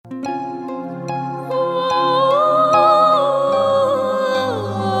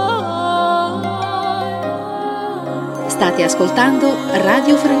State ascoltando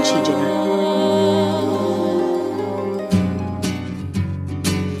Radio Francigena.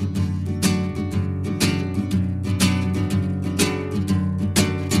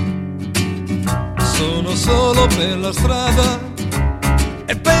 Sono solo per la strada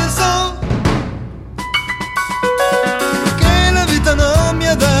e penso che la vita non mi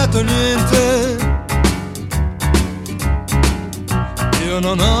ha dato niente. Io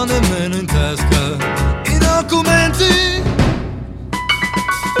non ho nemmeno in tasca i documenti,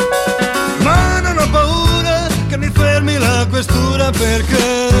 ma non ho paura che mi fermi la questura,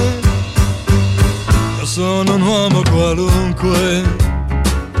 perché io sono un uomo qualunque,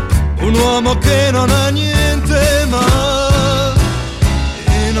 un uomo che non ha niente, ma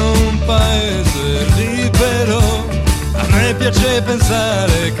in un paese libero a me piace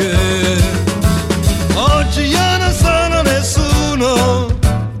pensare che oggi io non sono nessuno,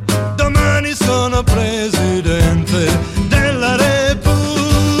 domani sono presidente della Repubblica.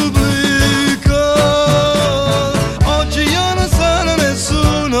 Oggi io non sono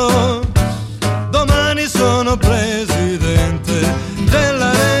nessuno, domani sono presidente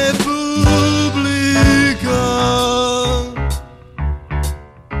della Repubblica.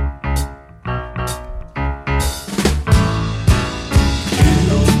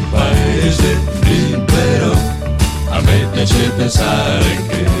 In un paese libero a me piace pensare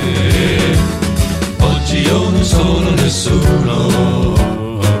che oggi io non sono nessuno,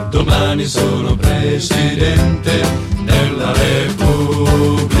 domani sono presidente della Repubblica.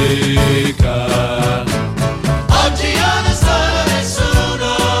 Oggi io non sono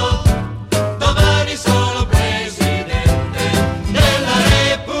nessuno, domani sono presidente della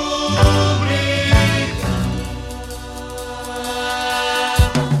Repubblica.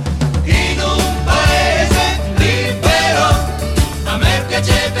 In un paese libero a me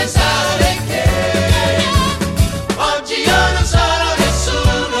piace pensare che oggi io non sono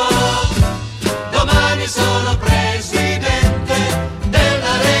nessuno, domani sono presidente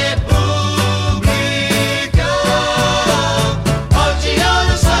della Repubblica. Oggi io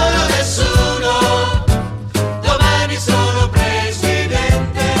non sono nessuno, domani sono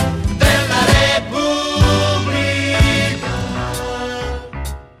presidente della Repubblica.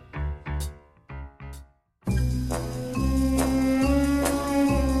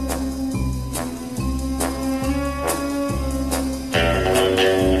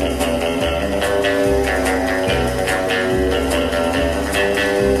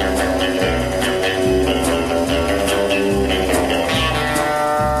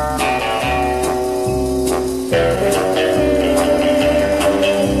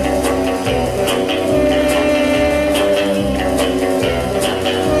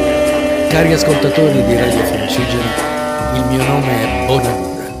 Cari ascoltatori di Radio Francigena, il mio nome è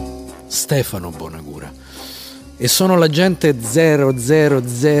Bonagura, Stefano Bonagura, e sono l'agente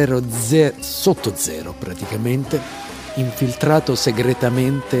 0000 sotto zero praticamente, infiltrato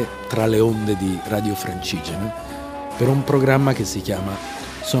segretamente tra le onde di Radio Francigena per un programma che si chiama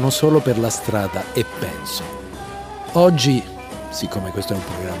Sono solo per la strada e penso. Oggi, siccome questo è un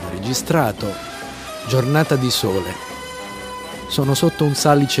programma registrato, giornata di sole, sono sotto un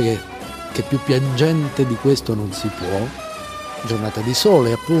salice che più piangente di questo non si può. Giornata di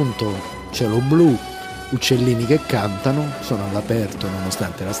sole, appunto, cielo blu, uccellini che cantano, sono all'aperto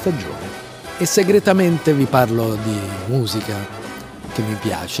nonostante la stagione, e segretamente vi parlo di musica che mi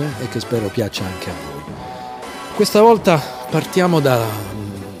piace e che spero piaccia anche a voi. Questa volta partiamo da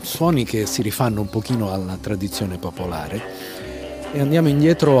suoni che si rifanno un pochino alla tradizione popolare e andiamo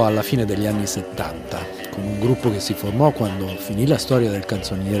indietro alla fine degli anni 70 con un gruppo che si formò quando finì la storia del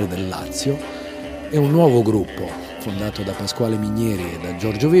canzoniere del Lazio, e un nuovo gruppo fondato da Pasquale Minieri e da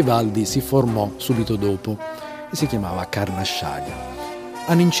Giorgio Vivaldi si formò subito dopo e si chiamava Carnascialia.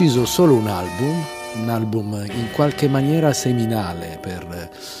 Hanno inciso solo un album in qualche maniera seminale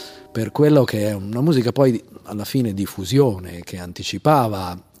per quello che è una musica poi alla fine di fusione, che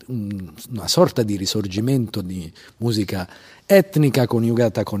anticipava una sorta di risorgimento di musica etnica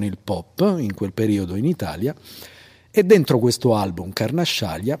coniugata con il pop in quel periodo in Italia. E dentro questo album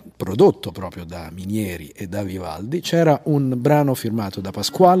Carnascialia, prodotto proprio da Minieri e da Vivaldi, c'era un brano firmato da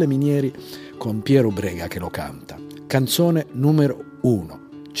Pasquale Minieri con Piero Brega che lo canta. Canzone numero 1.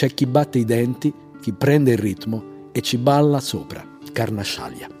 C'è chi batte i denti, chi prende il ritmo e ci balla sopra.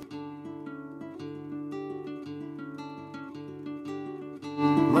 Carnascialia.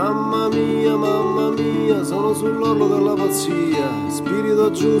 Mamma mia, sono sull'orlo della pazzia.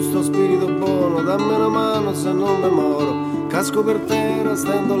 Spirito giusto, spirito buono, dammi una mano se non ne moro. Casco per terra,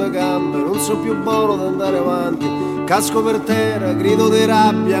 stendo le gambe, non so più buono da andare avanti. Casco per terra, grido di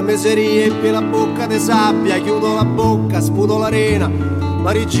rabbia, mi si riempie la bocca di sabbia. Chiudo la bocca, sputo l'arena,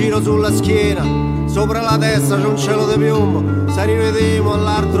 ma rigiro sulla schiena. Sopra la testa c'è un cielo di piombo, se rivedemo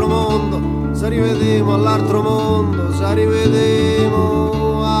all'altro mondo, se rivedemo all'altro mondo, se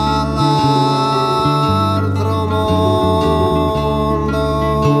rivedemo all'altro mondo.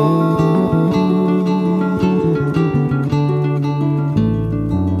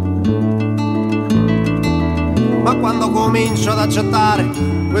 Ma quando comincio ad accettare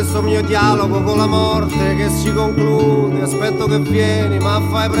questo mio dialogo con la morte che si conclude, aspetto che vieni, ma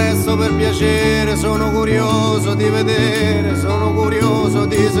fai presto per piacere. Sono curioso di vedere, sono curioso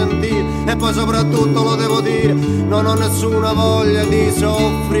di sentire, e poi soprattutto lo devo dire, non ho nessuna voglia di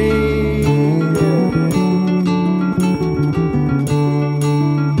soffrire.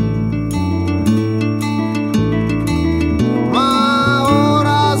 Ma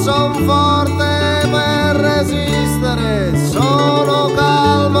ora son forte per resistere, sono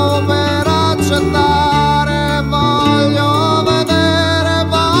calmo per accettare, voglio vedere,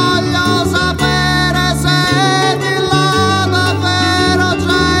 voglio sapere se di là davvero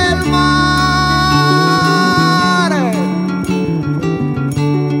c'è il mare.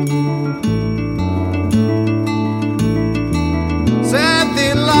 Se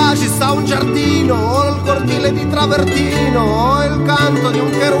di là ci sta un giardino, o il cortile di travertino, o il canto di un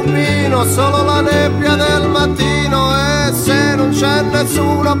cherubino, solo la nebbia del mattino. E se non c'è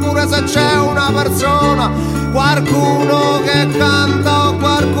nessuno, pure se c'è una persona, qualcuno che canta o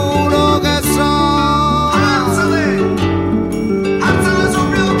qualcuno che suona. Alzate! Alzate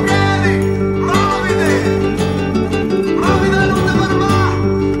subito in piedi! Muoviti! Muoviti, non ti fermare!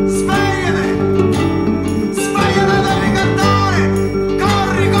 Svegliati! Svegliati, devi cantare!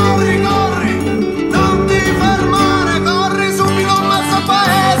 Corri, corri, corri! Non ti fermare! Corri subito in mezzo al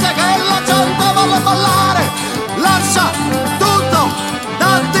paese che la gente vuole ballare! Lascia tutto,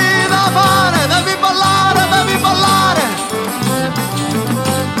 datti da fare, devi ballare, devi ballare.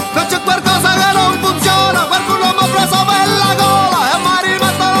 Se c'è qualcosa che non funziona, qualcuno mi ha preso per la gola e mi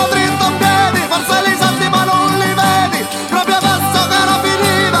rimettono dritto in piedi. Forse li senti ma non li vedi, proprio adesso che era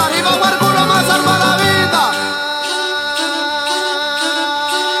finita, arriva qualcuno e mi salva la vita.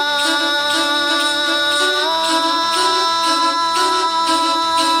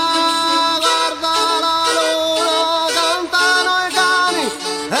 Guarda la luna, cantano i cani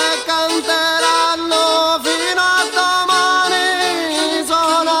e canteranno fino a domani. I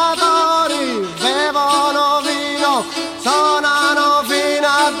suonatori bevono vino, suonano fino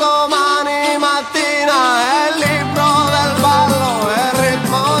a domani mattina. È il libro del ballo, è il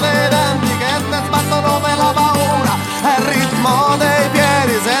ritmo dei denti che ti sbattono per la paura, è il ritmo dei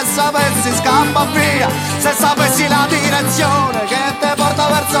piedi. Se sapessi scappa via, se sapessi la direzione che ti porta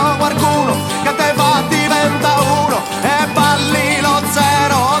verso qualcuno, che ti fa diventa uno e balli lo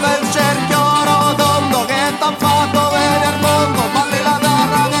zero del cerchio rotondo che t'ha fatto venire al mondo. Balli la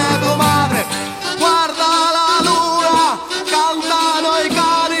terra che è tua madre, guarda la luna, cantano i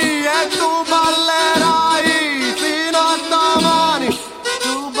cani e tu ballerai fino a domani.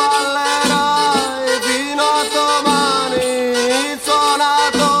 Tu ballerai fino a domani. I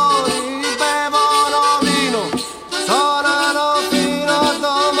suonatori bevono vino, suonano fino a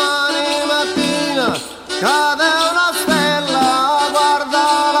domani mattina. Cade una stella, guarda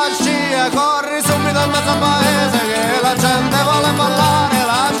la scia, corri subito in mezzo al paese che la gente vuole ballare.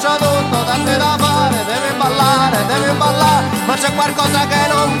 Lascia tutto, tanti da fare, devi ballare, ma c'è qualcosa che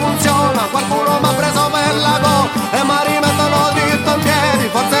non funziona, qualcuno mi ha preso per la gola e mi rimettono dritto in piedi.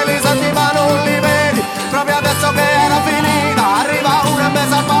 Forse li senti ma non li vedi, proprio adesso che era finita, arriva una e mi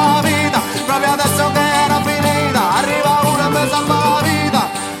salva la vita. Proprio adesso che era finita, arriva una e mi salva la vita.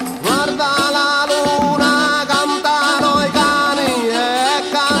 Guarda la luna, cantano i cani e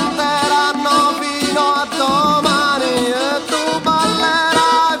canteranno fino a domani. E tu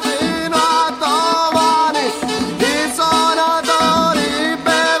ballerai fino a domani. I suonatori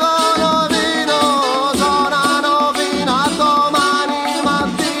bevono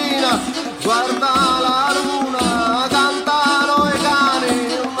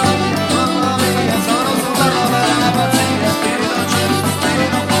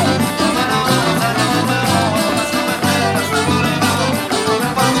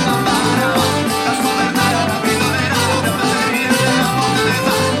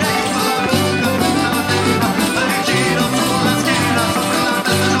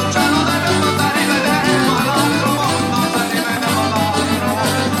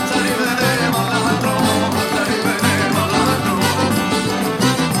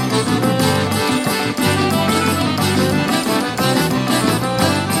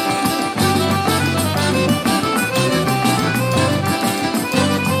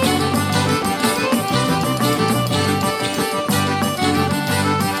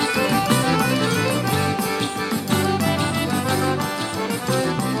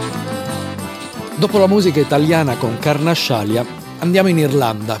Dopo la musica italiana con Carnascialia andiamo in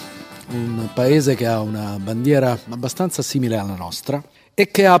Irlanda, un paese che ha una bandiera abbastanza simile alla nostra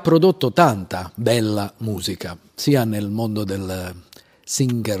e che ha prodotto tanta bella musica, sia nel mondo del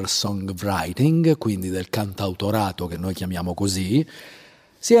singer-songwriting, quindi del cantautorato che noi chiamiamo così,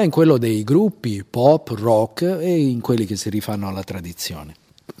 sia in quello dei gruppi pop, rock e in quelli che si rifanno alla tradizione.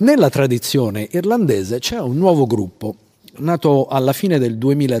 Nella tradizione irlandese c'è un nuovo gruppo, nato alla fine del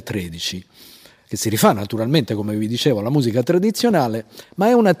 2013, che si rifà naturalmente, come vi dicevo, alla musica tradizionale, ma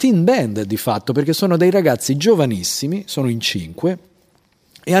è una teen band di fatto, perché sono dei ragazzi giovanissimi, sono in 5,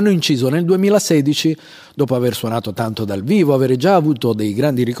 e hanno inciso nel 2016, dopo aver suonato tanto dal vivo, avere già avuto dei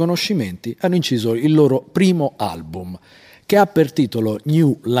grandi riconoscimenti, hanno inciso il loro primo album, che ha per titolo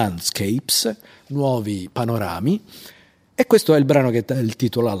New Landscapes, nuovi panorami, e questo è il brano che dà il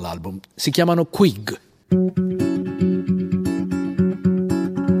titolo all'album. Si chiamano Quig.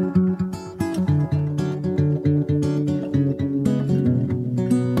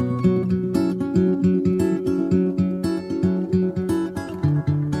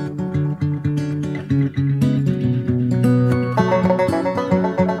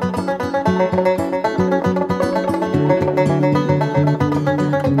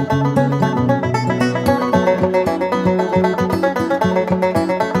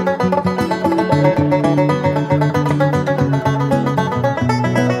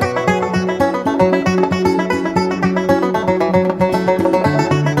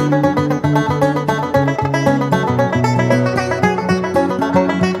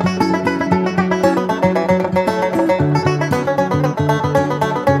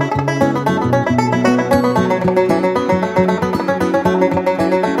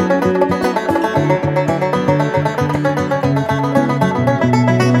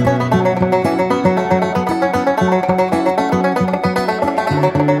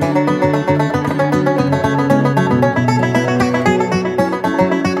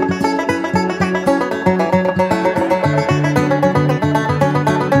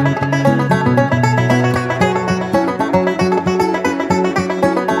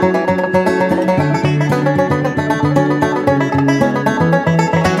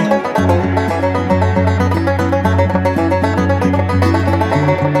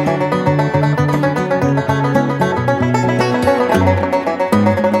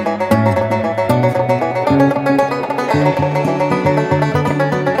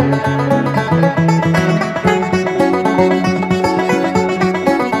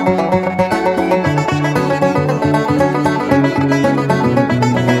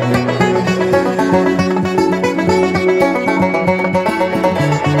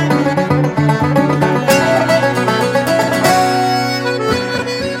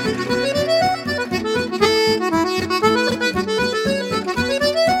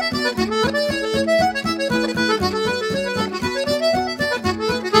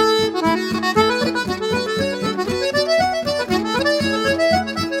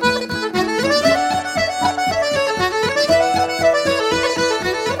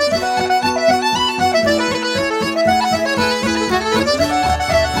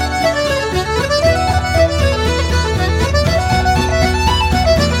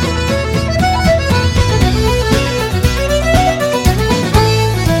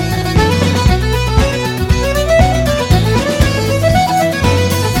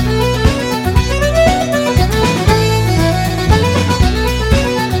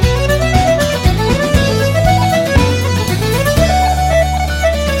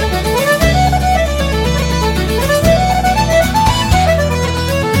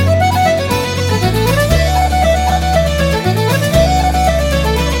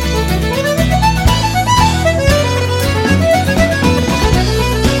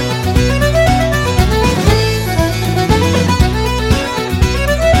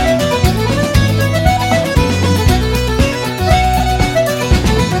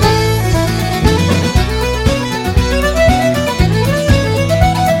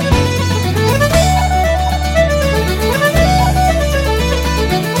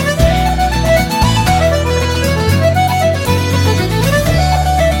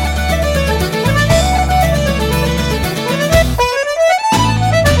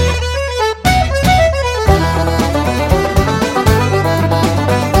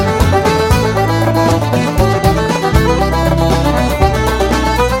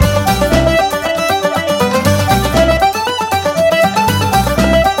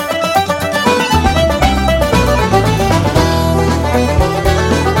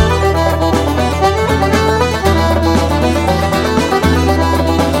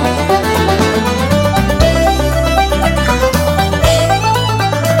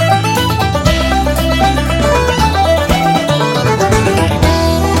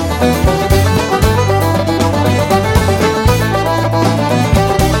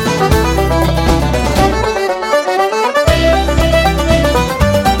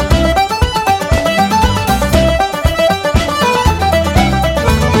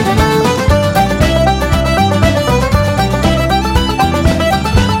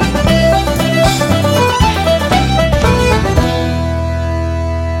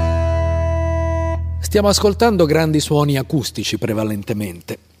 Stiamo ascoltando grandi suoni acustici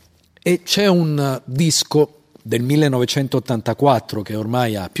prevalentemente e c'è un disco del 1984 che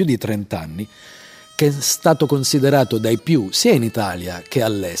ormai ha più di 30 anni che è stato considerato dai più sia in Italia che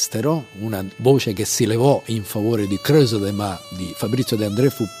all'estero. Una voce che si levò in favore di Creusa de Ma di Fabrizio De André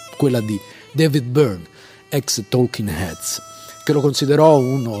fu quella di David Byrne, ex Talking Heads, che lo considerò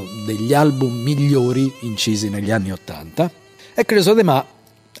uno degli album migliori incisi negli anni '80, e Creusa de Ma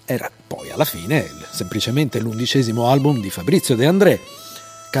era poi alla fine semplicemente l'11° album di Fabrizio De André,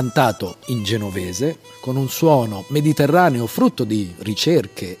 cantato in genovese, con un suono mediterraneo frutto di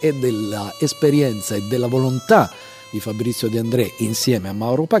ricerche e della esperienza e della volontà di Fabrizio De André insieme a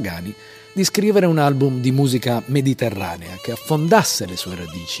Mauro Pagani di scrivere un album di musica mediterranea che affondasse le sue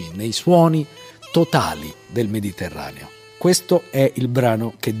radici nei suoni totali del Mediterraneo. Questo è il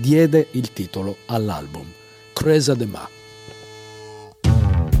brano che diede il titolo all'album, Creusa de Ma.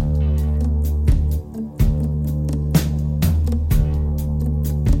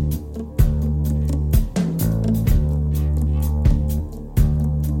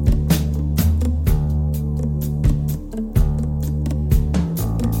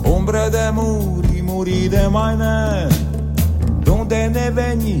 Ombre de muri de maine, donde ne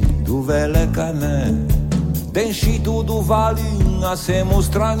veni, dove le cane, denșitu du valin a se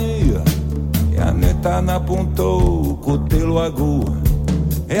mostrania, e a neta na punto cu te loagu,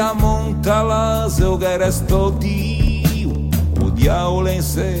 e a monta las eu geresto dio, o diavolo em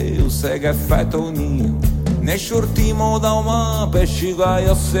seu segue fetonia, ne shurtimo da uma pesciga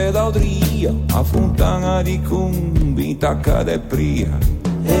e se da odria, a fontana di cumbi tacca de pria.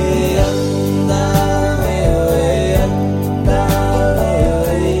 E anda, e anda,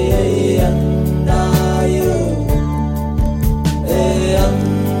 e anda, io. E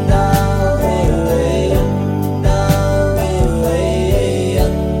anda, e anda, e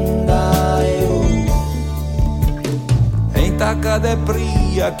anda, io. Em taca de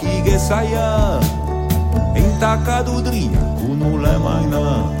pria chi che saia, in taca d'udria cu non le mai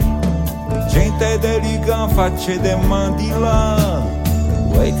na. Gente delica facce de mandila,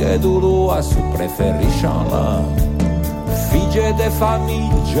 uai che duro a su preferisce la figlie de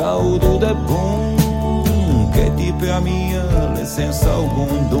famiglia o do de bom che ti per mia le senza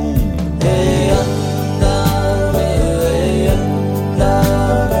alcun dom. E anda, e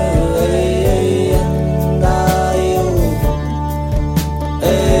anda, e anda io.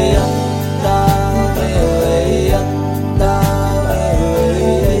 E anda, e anda,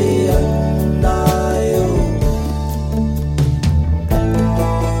 e anda io.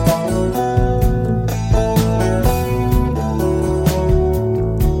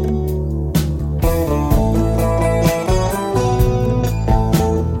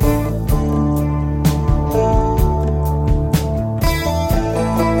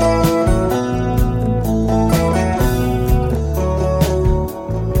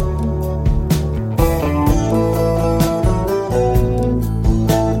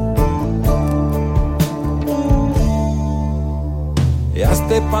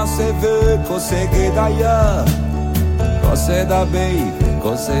 Se vê cose che daia, cose da bere,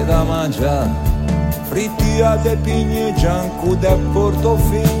 cose da mangiare, frittia de pigne, gianco de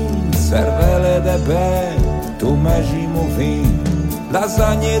portofin, cervelle de bè, tu megimo vin,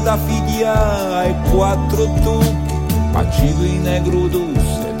 lasagne da figlia e 4 tucchi, pacido in negro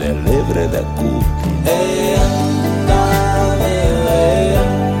dulce, de levre de cucchi. E andare, e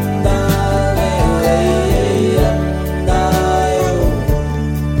andare, e andare,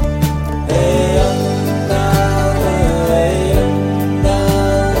 e andare, e andare,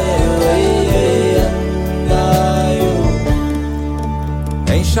 e andare.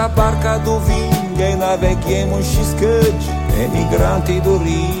 Enche a barca do vinho e naveguemos xiscade, emigranti do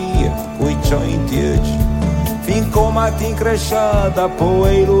rio, cuichão em tiete. Fin comati incresciata,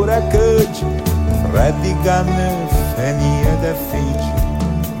 poeiro recade, freddi ganne, fenie de figi.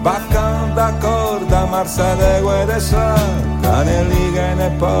 Baccan da corda, marsa de guedessa, cane liga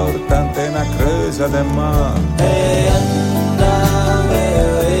ne portante na creusa de ma. E andare,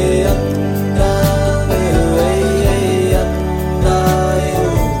 e andare, e andare,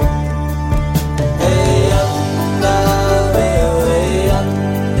 e andare, e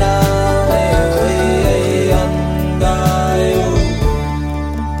andare, e andare.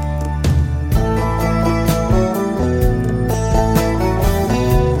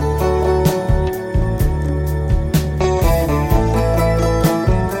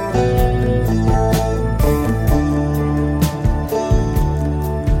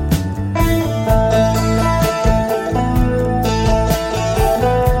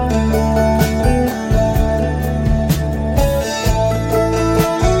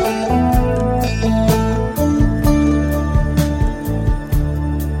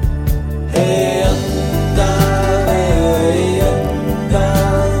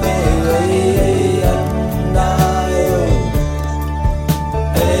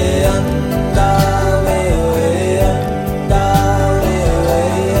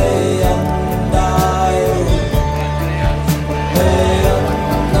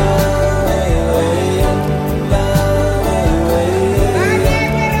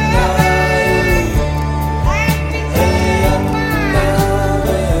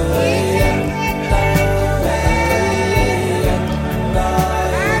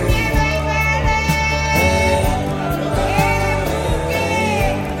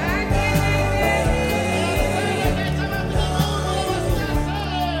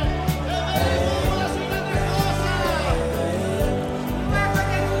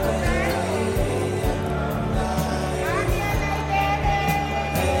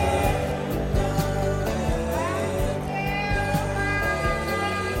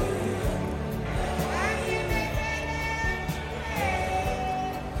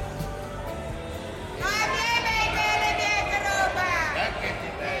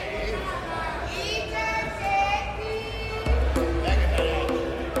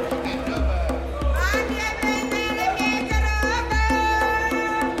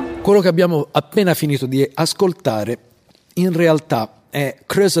 quello che abbiamo appena finito di ascoltare in realtà è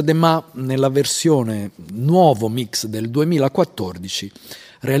Creuse de Ma nella versione nuovo mix del 2014,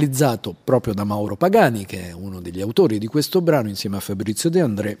 realizzato proprio da Mauro Pagani, che è uno degli autori di questo brano, insieme a Fabrizio De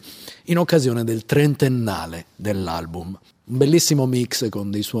André, in occasione del trentennale dell'album. Un bellissimo mix con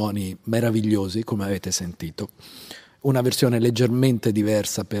dei suoni meravigliosi, come avete sentito. Una versione leggermente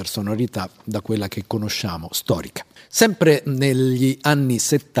diversa per sonorità da quella che conosciamo, storica. Sempre negli anni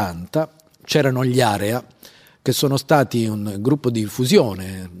 70 c'erano gli Area, che sono stati un gruppo di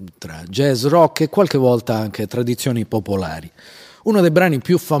fusione tra jazz, rock e qualche volta anche tradizioni popolari. Uno dei brani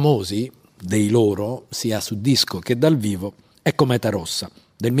più famosi dei loro, sia su disco che dal vivo, è Cometa Rossa,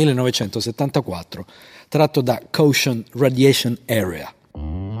 del 1974, tratto da Caution Radiation Area.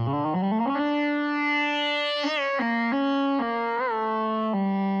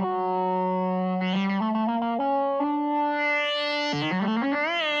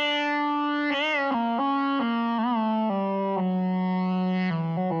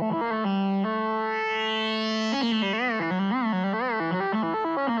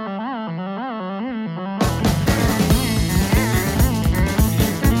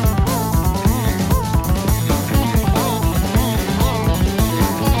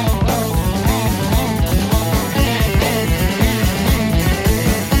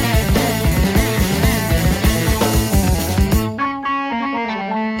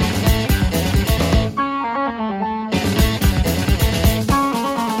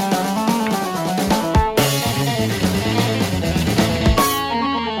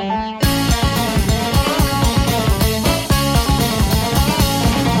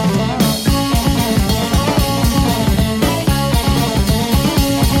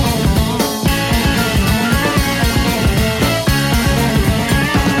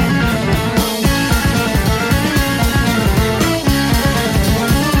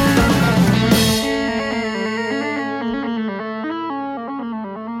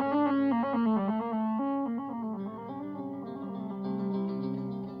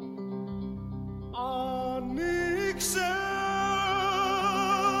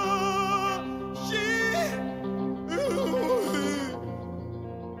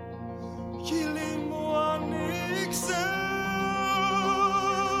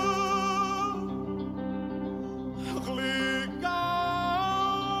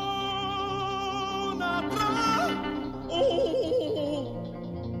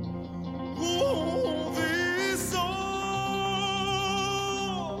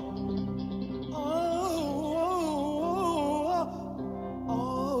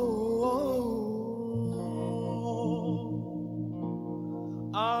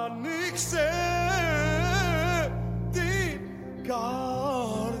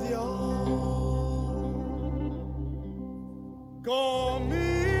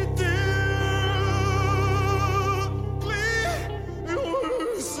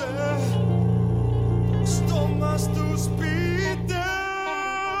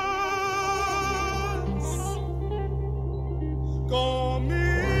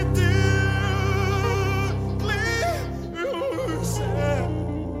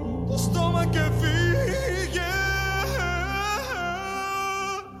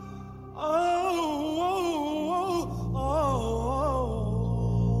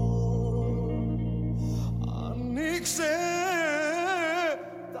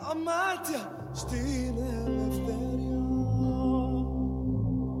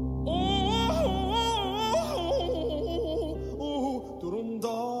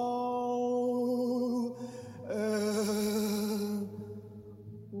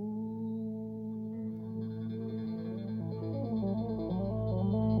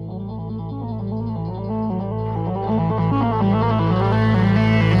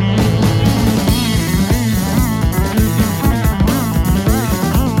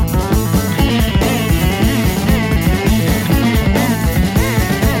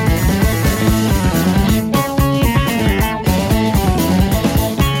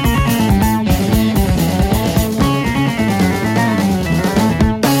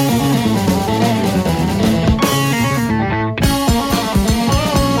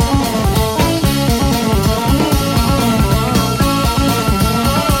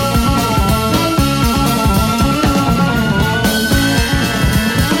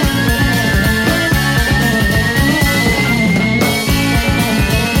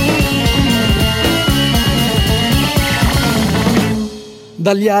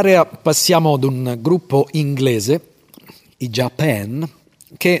 Dagli Area passiamo ad un gruppo inglese, i Japan,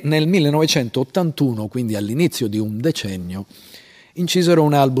 che nel 1981, quindi all'inizio di un decennio, incisero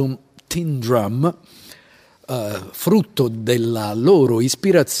un album Teen Drum, frutto della loro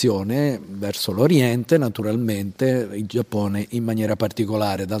ispirazione verso l'Oriente, naturalmente, il Giappone in maniera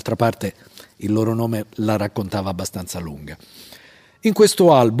particolare. D'altra parte il loro nome la raccontava abbastanza lunga. In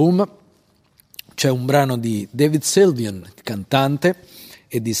questo album c'è un brano di David Sylvian, cantante,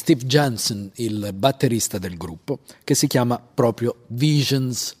 e di Steve Jansen, il batterista del gruppo, che si chiama proprio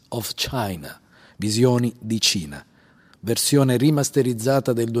Visions of China, Visioni di Cina, versione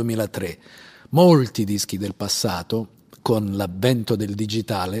rimasterizzata del 2003. Molti dischi del passato, con l'avvento del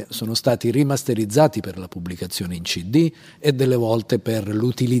digitale, sono stati rimasterizzati per la pubblicazione in CD e delle volte per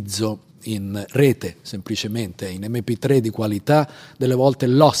l'utilizzo in rete, semplicemente in MP3 di qualità, delle volte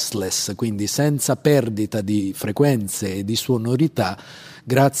lossless, quindi senza perdita di frequenze e di sonorità,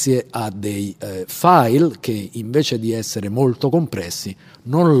 grazie a dei file che invece di essere molto compressi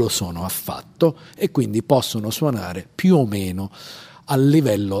non lo sono affatto e quindi possono suonare più o meno al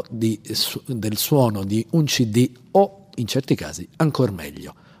livello del suono di un CD o, in certi casi, ancora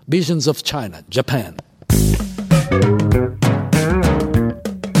meglio. Visions of China, Japan.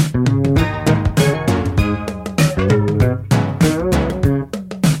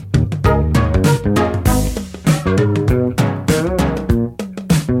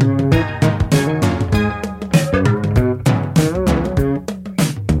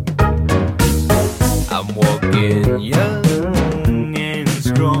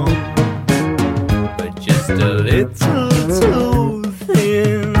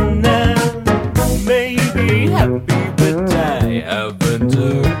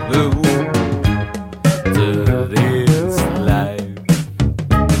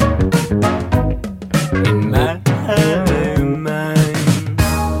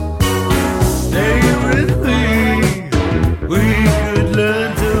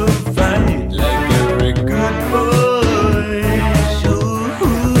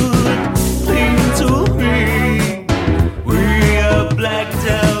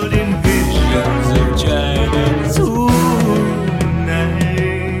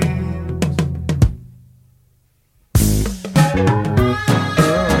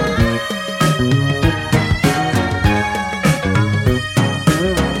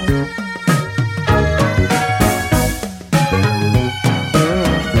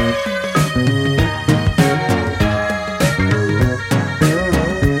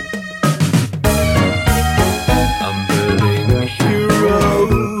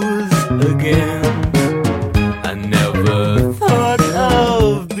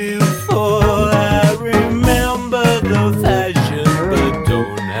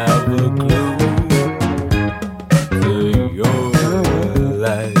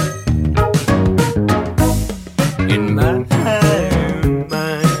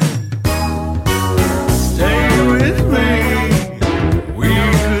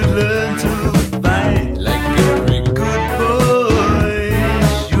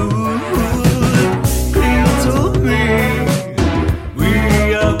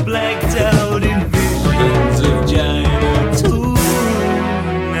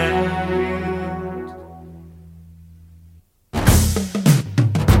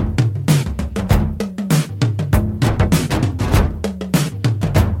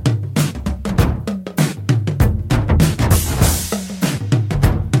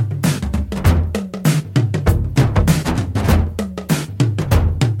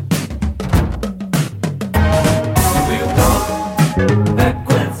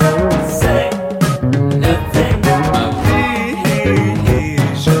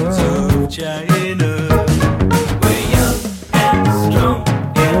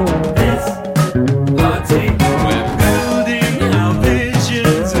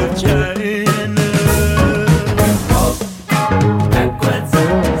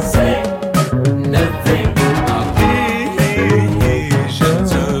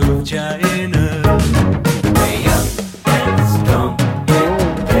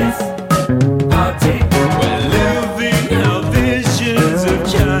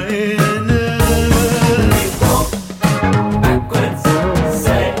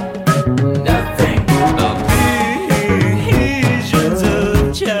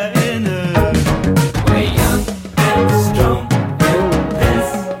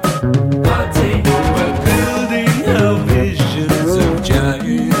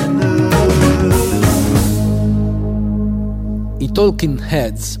 Talking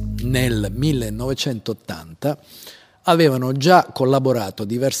Heads nel 1980 avevano già collaborato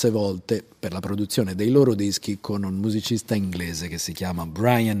diverse volte per la produzione dei loro dischi con un musicista inglese che si chiama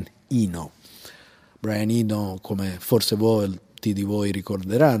Brian Eno. Brian Eno, come forse molti di voi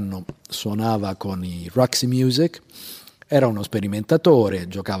ricorderanno, suonava con i Roxy Music Era uno sperimentatore,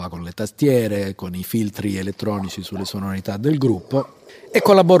 giocava con le tastiere, con i filtri elettronici sulle sonorità del gruppo e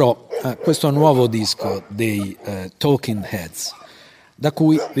collaborò a questo nuovo disco dei Talking Heads, da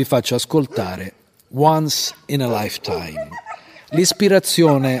cui vi faccio ascoltare Once in a Lifetime.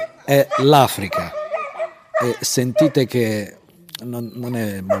 L'ispirazione è l'Africa e sentite che non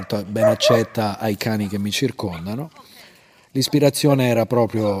è molto ben accetta ai cani che mi circondano. L'ispirazione era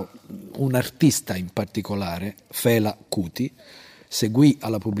proprio un artista in particolare, Fela Kuti. Seguì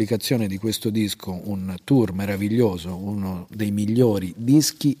alla pubblicazione di questo disco un tour meraviglioso, uno dei migliori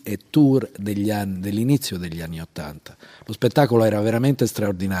dischi e tour dell'inizio degli anni '80. Lo spettacolo era veramente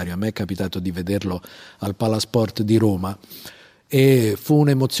straordinario, a me è capitato di vederlo al Palasport di Roma e fu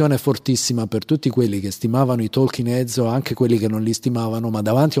un'emozione fortissima per tutti quelli che stimavano i Talking Heads o anche quelli che non li stimavano, ma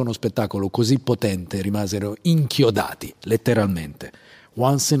davanti a uno spettacolo così potente rimasero inchiodati, letteralmente.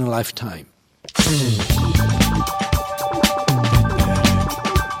 Once in a Lifetime.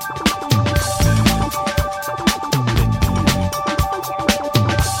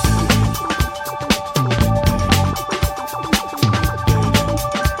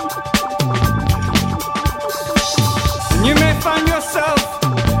 You may find yourself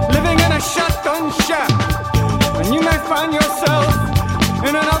living in a shotgun shack, and you may find yourself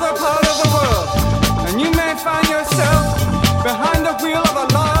in another part of the world, and you may find yourself behind the wheel of a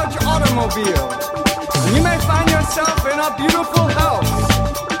large automobile, and you may find yourself in a beautiful house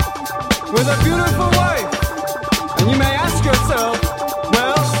with a beautiful wife, and you may ask yourself,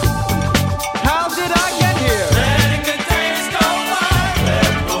 well, how did I get here? Letting the days go by,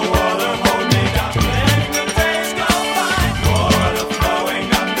 let the water hold me down. Letting the days go by, water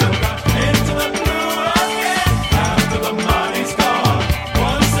flowing underground into the blue again. After the money's gone,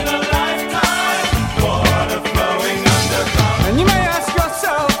 once in a lifetime, water flowing underground. And you may ask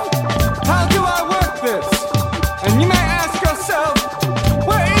yourself, how do I work this? And you may ask yourself,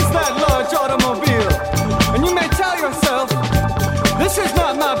 where is that large automobile? And you may tell yourself, this is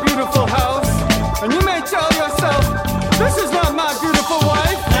not my beautiful house. And you may tell yourself, this is not my beautiful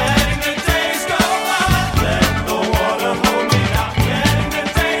wife. Letting the days go by, let the water hold me down. Letting the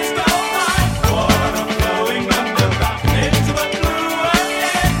days go by, water flowing underground into the blue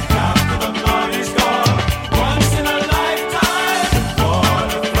again. After the money's gone, once in a lifetime,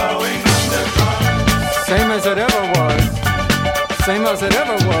 water flowing underground. Same as it ever was, same as it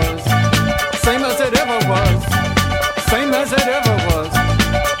ever was, same as it ever was, same as it ever was,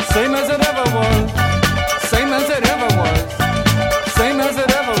 same as it ever was, same as it ever was, same as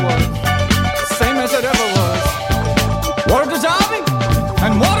it ever was, same as it ever was. Water dissolving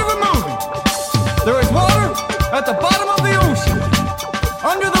and water removing. There is water at the bottom of the ocean.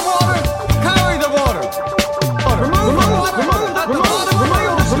 Under the water, carry the water. Remove the water at the bottom of the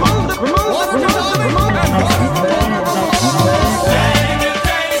ocean. Water dissolving and water removing. Letting the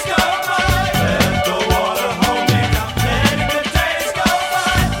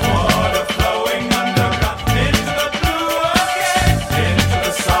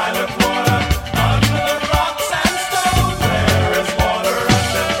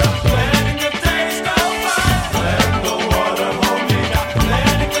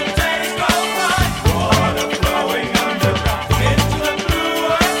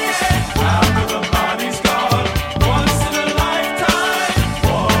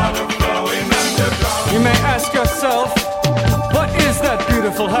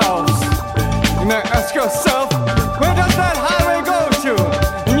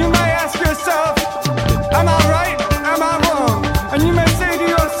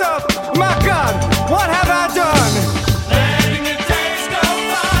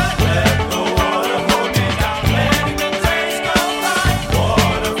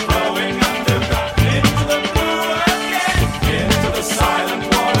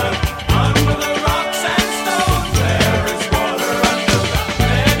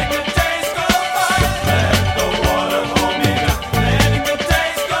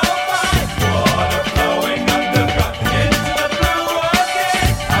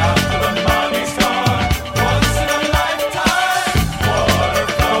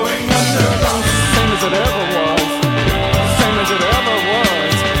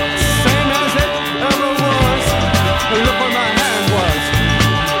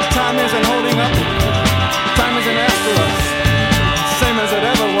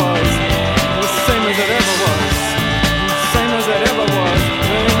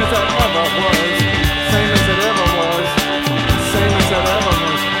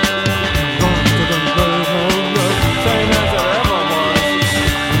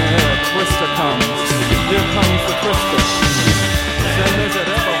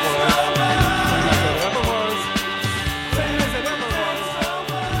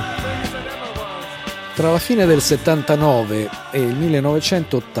tra la fine del 79 e il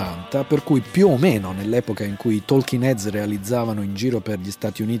 1980, per cui più o meno nell'epoca in cui i Talking Heads realizzavano in giro per gli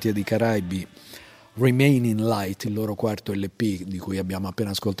Stati Uniti ed i Caraibi Remain in Light, il loro quarto LP di cui abbiamo appena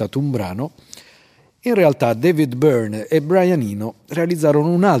ascoltato un brano, in realtà David Byrne e Brian Eno realizzarono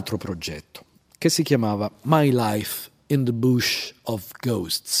un altro progetto che si chiamava My Life in the Bush of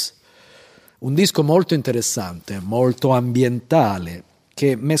Ghosts. Un disco molto interessante, molto ambientale,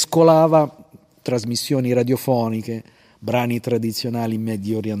 che mescolava trasmissioni radiofoniche, brani tradizionali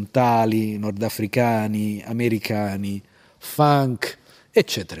medio orientali, nordafricani, americani, funk,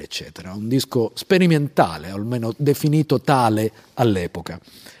 eccetera, eccetera. Un disco sperimentale, almeno definito tale all'epoca.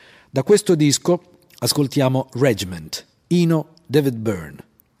 Da questo disco ascoltiamo Regiment, Eno, David Byrne,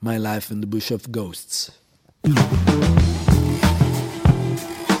 My Life in the Bush of Ghosts.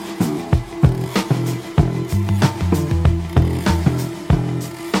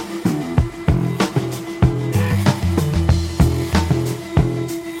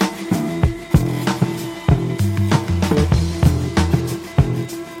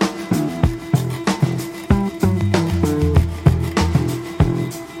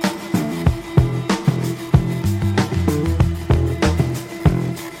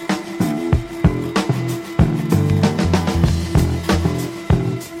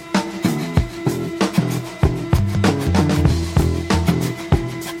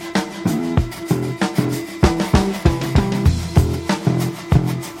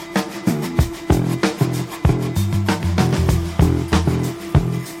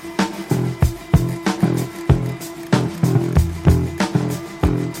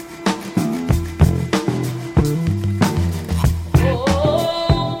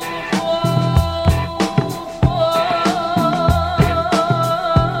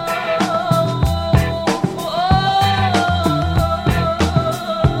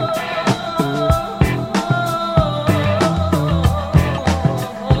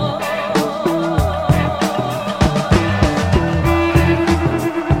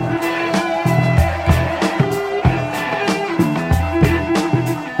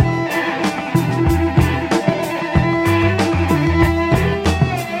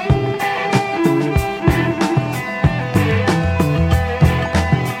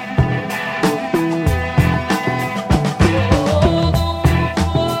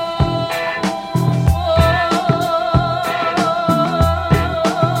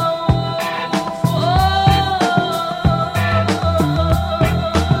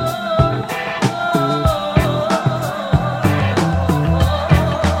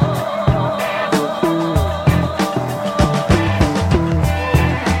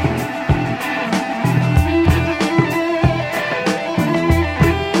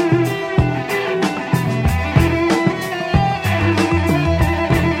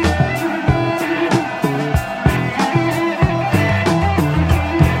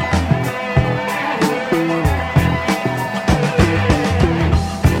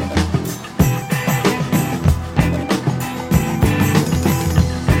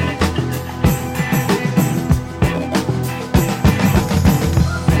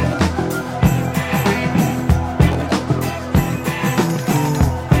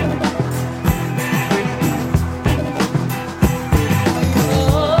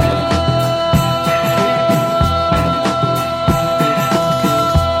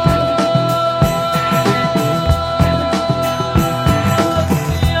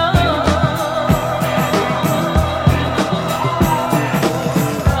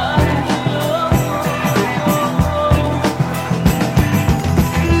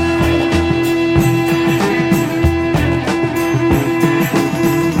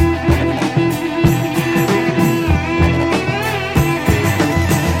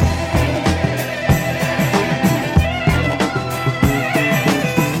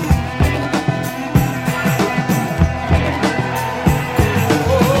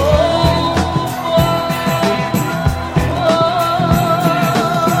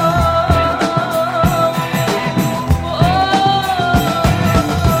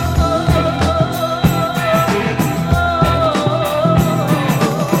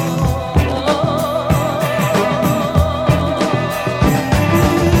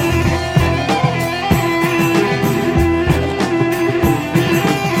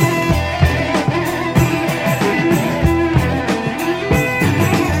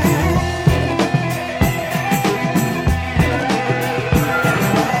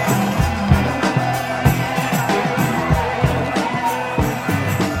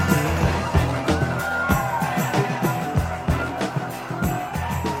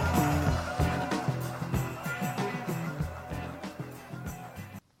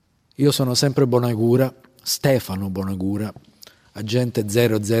 Io sono sempre Bonagura, Stefano Bonagura, agente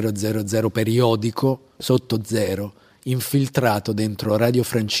 0000 periodico, sotto zero, infiltrato dentro Radio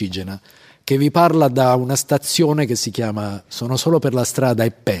Francigena, che vi parla da una stazione che si chiama Sono solo per la strada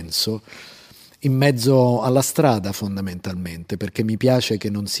e penso, in mezzo alla strada fondamentalmente, perché mi piace che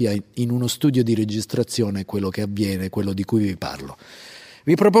non sia in uno studio di registrazione quello che avviene, quello di cui vi parlo.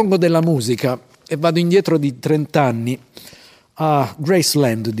 Vi propongo della musica e vado indietro di 30 anni a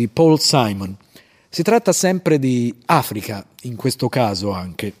Graceland di Paul Simon. Si tratta sempre di Africa, in questo caso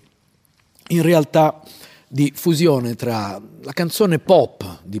anche. In realtà di fusione tra la canzone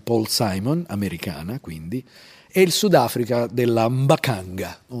pop di Paul Simon, americana quindi, e il Sudafrica della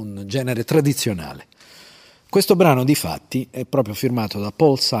mbakanga, un genere tradizionale. Questo brano di fatti è proprio firmato da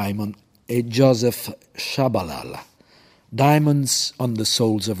Paul Simon e Joseph Shabalala. Diamonds on the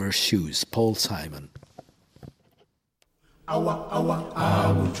soles of her shoes, Paul Simon. Awa awa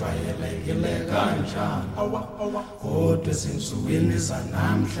awujwayelekile kanjani kodwa zinsukwini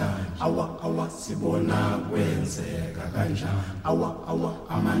zanamhlanje awa sibona kwenzeka kanjani awa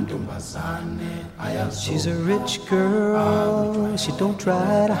amantombazane ayazo. She's a rich girl, she don't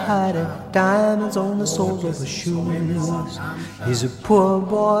try to hide it. Diamonds on the soles of her shoes. He's a poor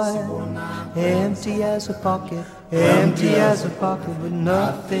boy, empty as a pocket. Empty as a pocket with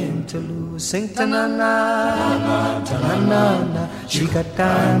nothing to lose. Sing ta-na-na, ta-na-na-na. She got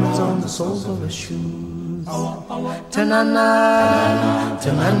diamonds on the soles of her shoes. Ta-na-na,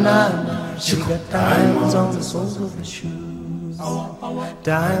 ta-na-na-na. She got diamonds on the soles of her shoes.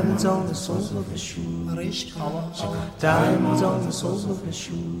 Diamonds on the soles of her shoes. Diamonds on the soles of her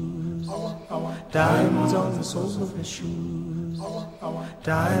shoes. Diamonds on the soles of her shoes.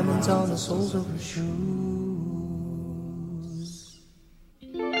 Diamonds on the soles of her shoes.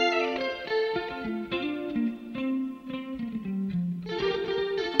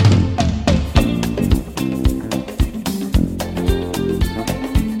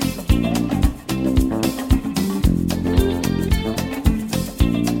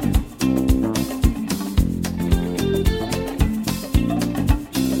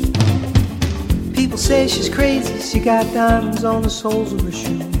 Say she's crazy, she got diamonds on the soles of her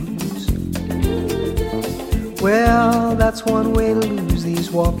shoes. Well, that's one way to lose these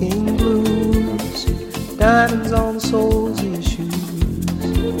walking blues. Diamonds on the soles of your shoes.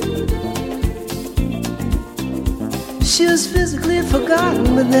 She was physically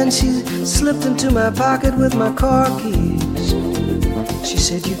forgotten, but then she slipped into my pocket with my car keys. She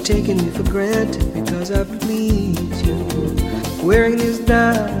said, you've taken me for granted because I please you, wearing these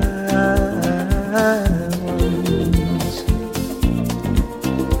diamonds.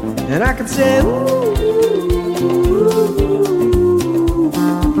 And I could say, ooh,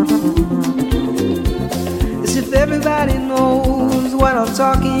 as if everybody knows what I'm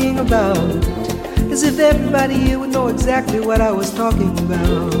talking about. As if everybody here would know exactly what I was talking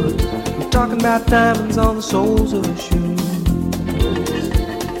about. I'm talking about diamonds on the soles of her shoes.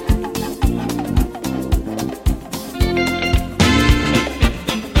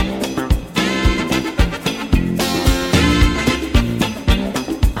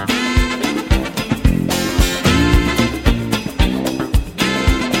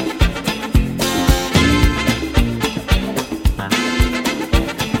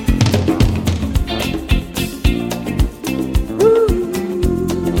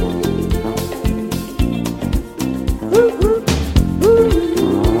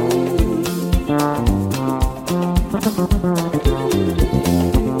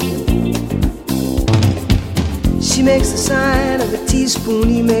 She makes the sign of a teaspoon,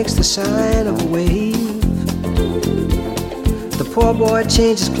 he makes the sign of a wave. The poor boy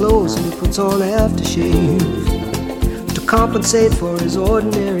changes clothes and he puts on aftershave to compensate for his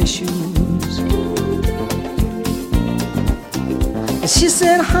ordinary shoes. And she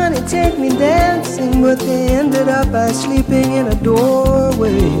said, honey, take me dancing, but they ended up by sleeping in a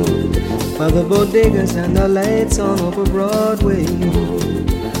doorway by the bodegas and the lights on over Broadway,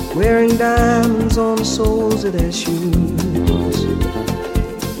 wearing diamonds on the soles of their shoes.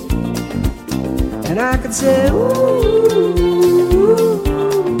 And I could say, ooh,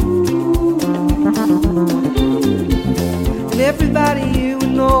 and everybody here would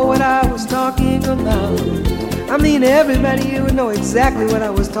know what I was talking about. I mean, everybody here would know exactly what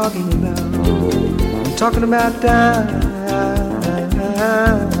I was talking about. I'm talking about diamonds.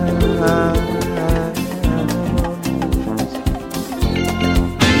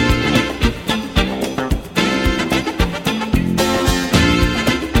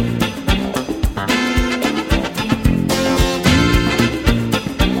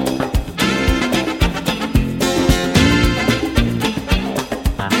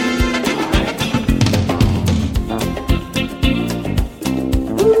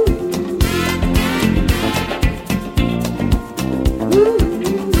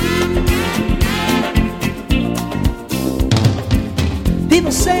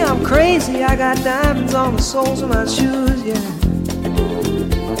 crazy, I got diamonds on the soles of my shoes, yeah.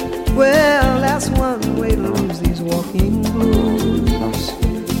 Well, that's one way to lose these walking blues.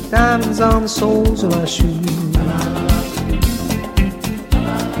 Diamonds on the soles of my shoes.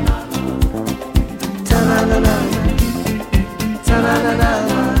 Ta-na-na-na, ta-na-na-na,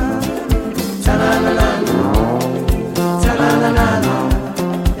 ta-na-na-na, ta-na-na-na, ta-na-na-na.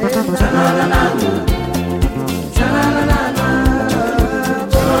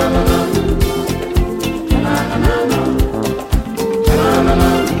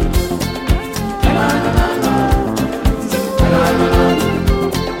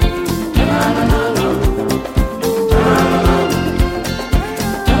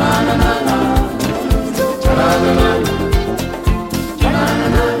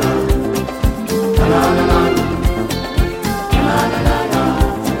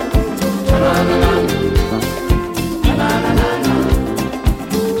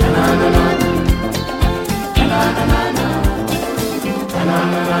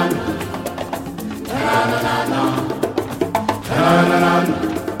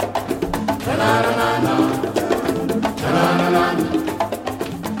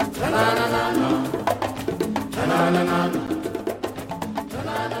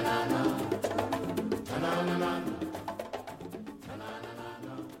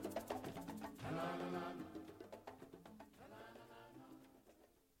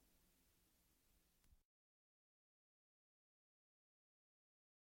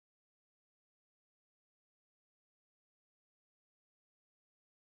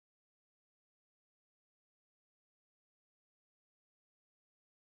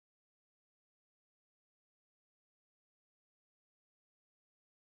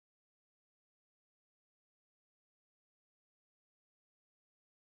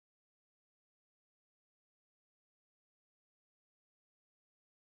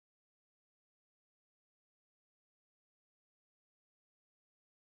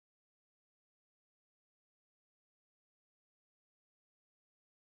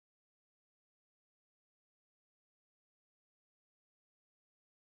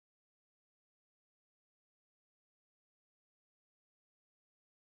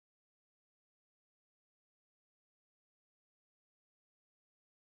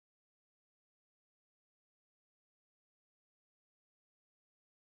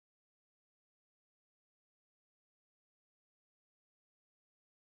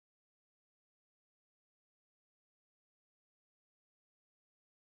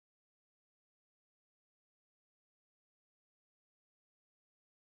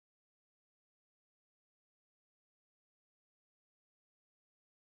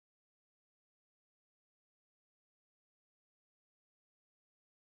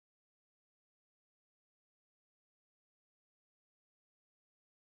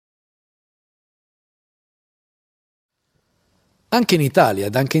 Anche in Italia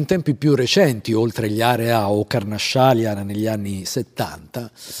ed anche in tempi più recenti, oltre gli area o Carnascialia negli anni 70,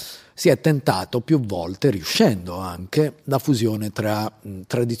 si è tentato più volte, riuscendo anche, la fusione tra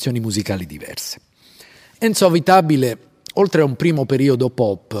tradizioni musicali diverse. È insovitabile, oltre a un primo periodo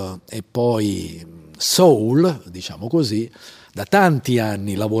pop e poi soul, diciamo così, da tanti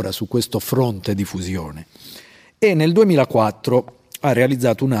anni lavora su questo fronte di fusione e nel 2004 ha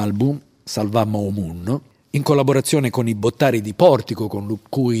realizzato un album, Salvammo Omun, in collaborazione con i Bottari di Portico, con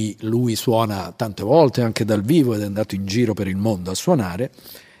cui lui suona tante volte anche dal vivo ed è andato in giro per il mondo a suonare,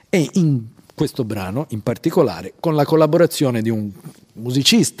 e in questo brano in particolare con la collaborazione di un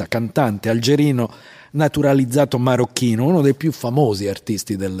musicista, cantante algerino naturalizzato marocchino, uno dei più famosi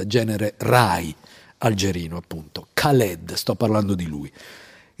artisti del genere Rai algerino, appunto, Khaled, sto parlando di lui.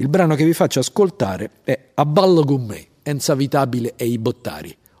 Il brano che vi faccio ascoltare è A ballo con me, Ensavitabile e i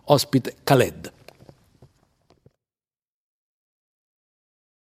Bottari, ospite Khaled.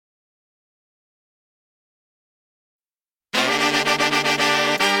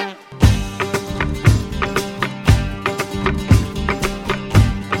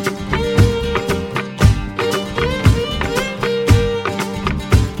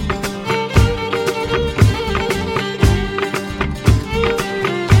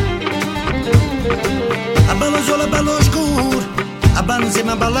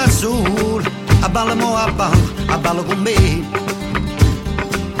 Insieme a balla sul, a balla mo a ballo con me.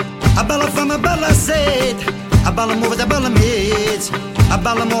 A balla fame, a balla sete, a balla muovere, a balla mezzo, a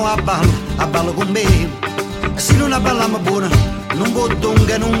balla mo a ballo con me. E se non a balla ma buona, non può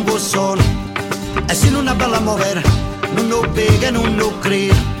dunque, non può solo. E se non a balla muovere, non lo pega, non lo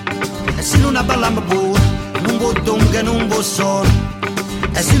crede. E se non a balla ma buona, non può dunque, non può solo.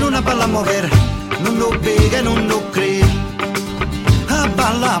 E se non a balla muovere, non lo pega, non lo crede.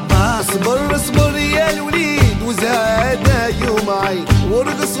 balla ba اصبر اصبر يا الوليد وزاد يومعي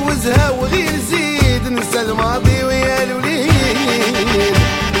وارقص وزها وغير زيد نسى الماضي ويا الوليد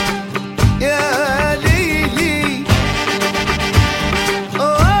يا ليلي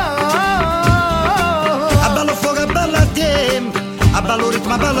abballo fuoco, abballo tempo, abballo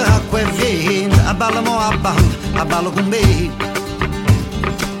ritmo, abballo acqua e vento, abballo mo abballo con me,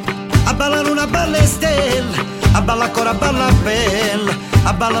 abballa luna, abballa e stelle, abballa ancora, abballa bella,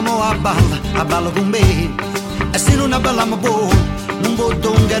 abballa mo abballo con me, e se non abballiamo buono, non può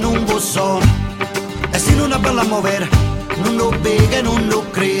donga, non può sono, e se non abballiamo vera, non lo bega, non lo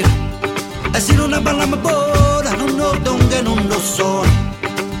crede, e se non abballiamo buono, non lo donga, non lo sono,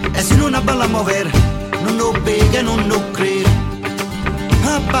 e se non abballiamo vera, non lo bega, non lo crede,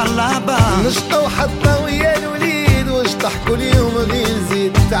 abballa نشطة وحطة ويا الوليد واش تحكوا اليوم غير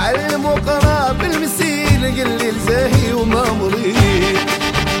زيد تعلم وقرا بالمسيل قليل زاهي وما مريد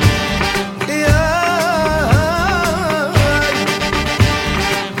يا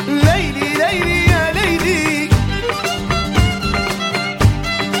ليلي ليلي يا ليلي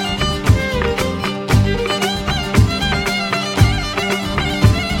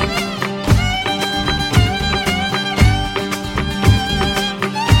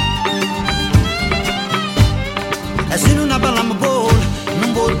e se non abballiamo buono,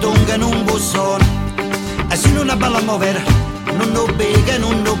 non può donga, non può sono, e se non abballiamo vera, non lo bega,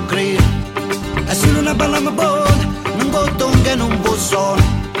 non lo crede, e se non abballiamo buono, non può donga, non può sono,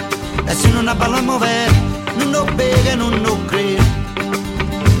 e se non abballiamo vera, non lo bega, non lo crede,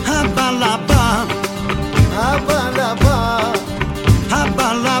 abballa ba, abballa ba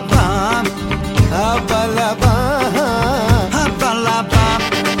abballa ba, abballa ba abballa ba.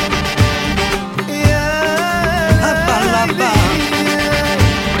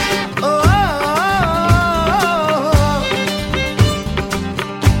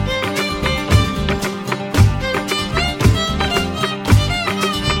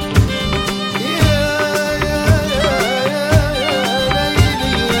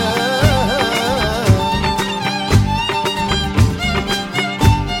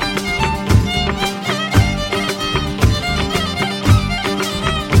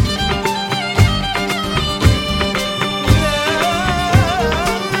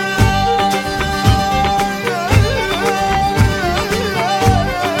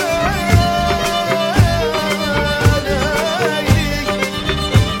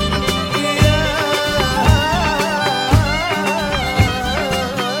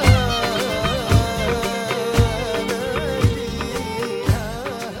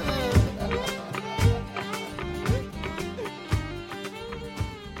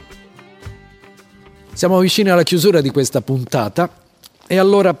 Siamo vicini alla chiusura di questa puntata e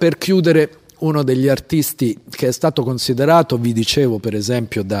allora per chiudere uno degli artisti che è stato considerato, vi dicevo per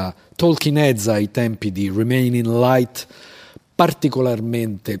esempio da Talking Heads ai tempi di Remaining Light,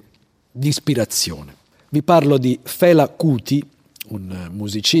 particolarmente di ispirazione. Vi parlo di Fela Kuti, un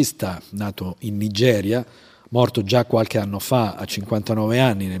musicista nato in Nigeria, morto già qualche anno fa a 59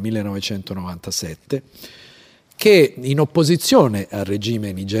 anni nel 1997, che in opposizione al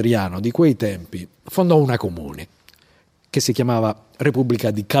regime nigeriano di quei tempi fondò una comune che si chiamava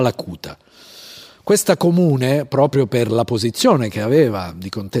Repubblica di Calacuta. Questa comune, proprio per la posizione che aveva di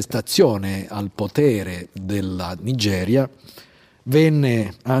contestazione al potere della Nigeria,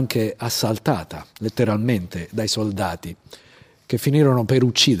 venne anche assaltata letteralmente dai soldati che finirono per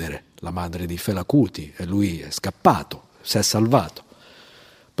uccidere la madre di Fela Kuti e lui è scappato, si è salvato.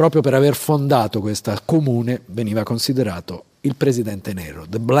 Proprio per aver fondato questa comune veniva considerato il presidente nero,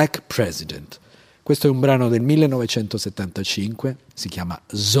 the Black President. Questo è un brano del 1975, si chiama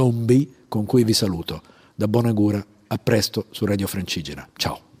Zombie, con cui vi saluto. Da Bonagura, a presto su Radio Francigena.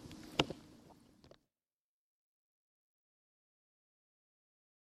 Ciao.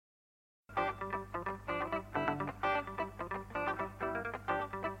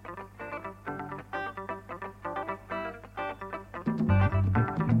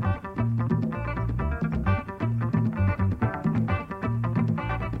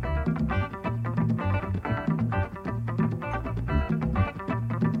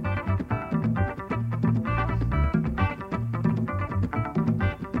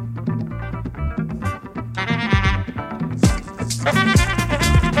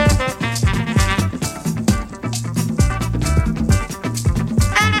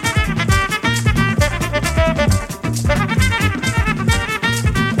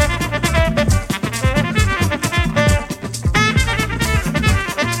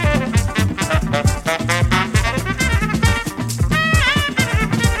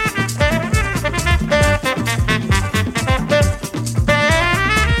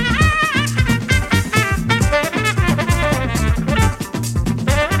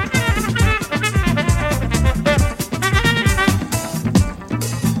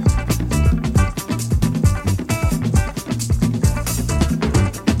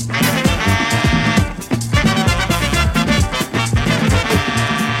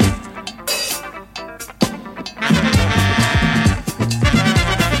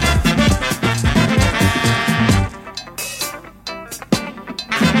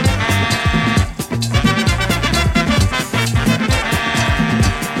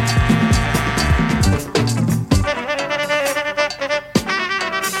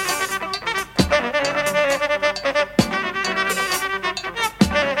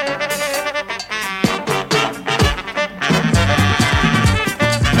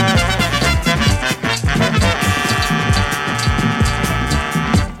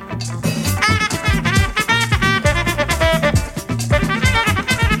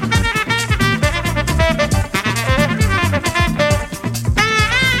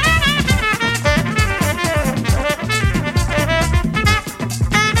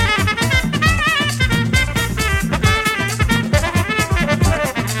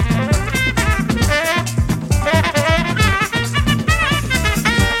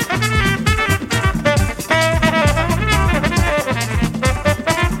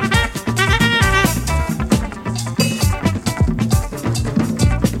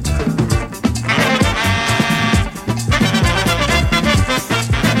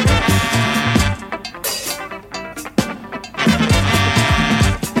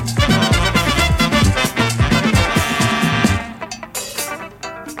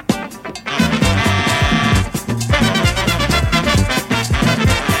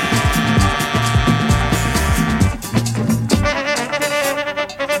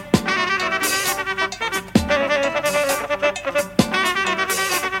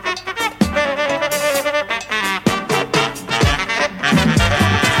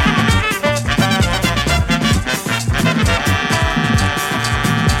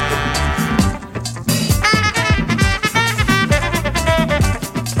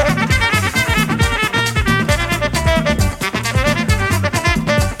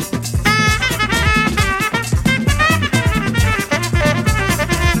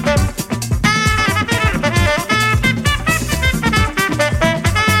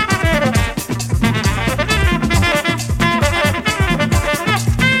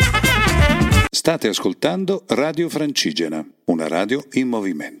 State ascoltando Radio Francigena, una radio in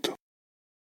movimento.